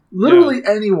Literally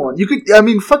anyone. You could. I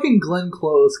mean, fucking Glenn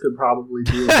Close could probably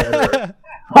do it better.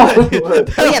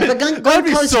 But Glenn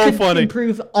Close so could funny.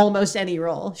 improve almost any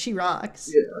role. She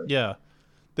rocks. Yeah.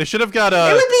 They should have got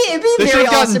It'd be they should very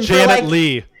have gotten awesome Janet for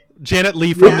Leigh. Janet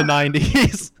Leigh from the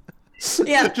 90s.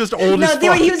 Yeah, just old no, as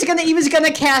fuck. he was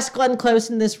gonna cast Glenn Close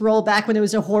in this role back when it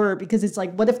was a horror, because it's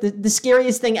like, what if the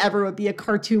scariest thing ever would be a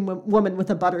cartoon woman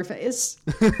with a butterface?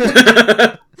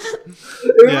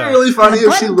 It would be really funny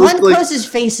if she looked Glenn like Close's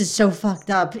face is so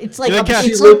fucked up. It's like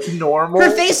she looked normal.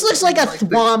 Her face looks like a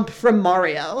thwomp from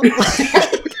Mario.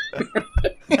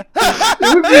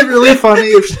 It would be really funny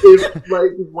if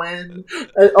like when.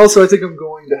 Also, I think I'm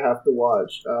going to have to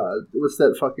watch what's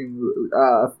that fucking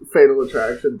Fatal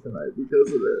Attraction tonight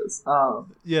because of this.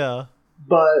 Yeah,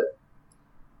 but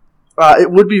it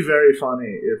would be very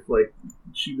funny if like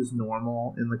she was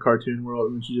normal in the cartoon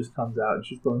world and she just comes out and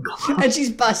she's going and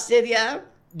she's busted. Yeah.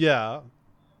 Yeah.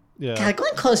 God,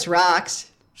 Glenn Close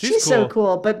rocks. She's cool. so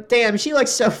cool, but damn, she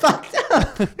looks so fucked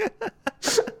up.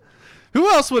 Who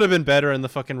else would have been better in the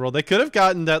fucking role? They could have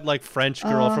gotten that like French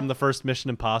girl from the first Mission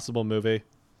Impossible movie.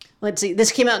 Let's see.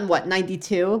 This came out in what,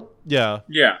 92? Yeah.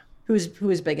 Yeah. Who was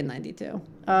big in 92?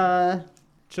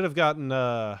 Should have gotten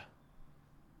Al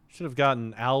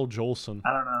Jolson.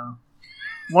 I don't know.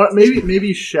 What?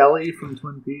 Maybe Shelley from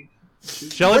Twin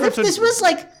Peaks. Shelley What if this was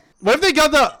like? What if they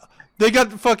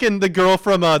got fucking the girl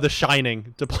from The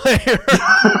Shining to play her?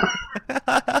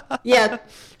 Yeah.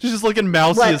 She's just looking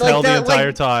mousy as hell the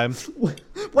entire time.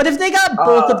 What if they got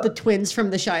both of the twins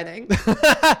from The Shining to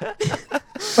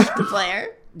play her?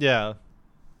 Yeah.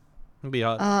 It'd be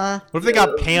hot. What if they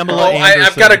got Pamela Oh, Anderson?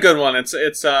 I've got a good one. It's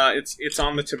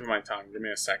on the tip of my tongue. Give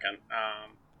me a second.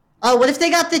 What if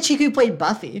they got the chick who played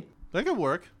Buffy? That could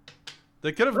work.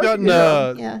 They could have gotten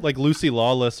like Lucy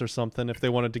Lawless or something if they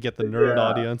wanted to get the nerd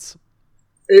audience.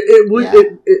 It would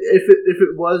if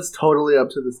it was totally up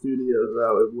to the studio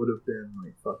though, it would have been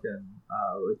like fucking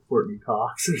like Courtney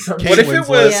Cox or something. What if it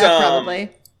was probably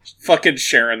fucking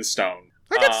Sharon Stone?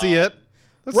 I could see it.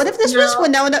 What if this was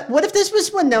Winona? What if this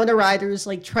was Winona Ryder's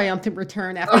like triumphant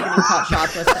return after getting caught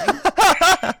shoplifting?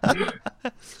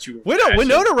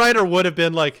 Winona Ryder would have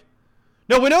been like,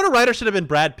 no, Winona Ryder should have been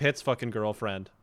Brad Pitt's fucking girlfriend.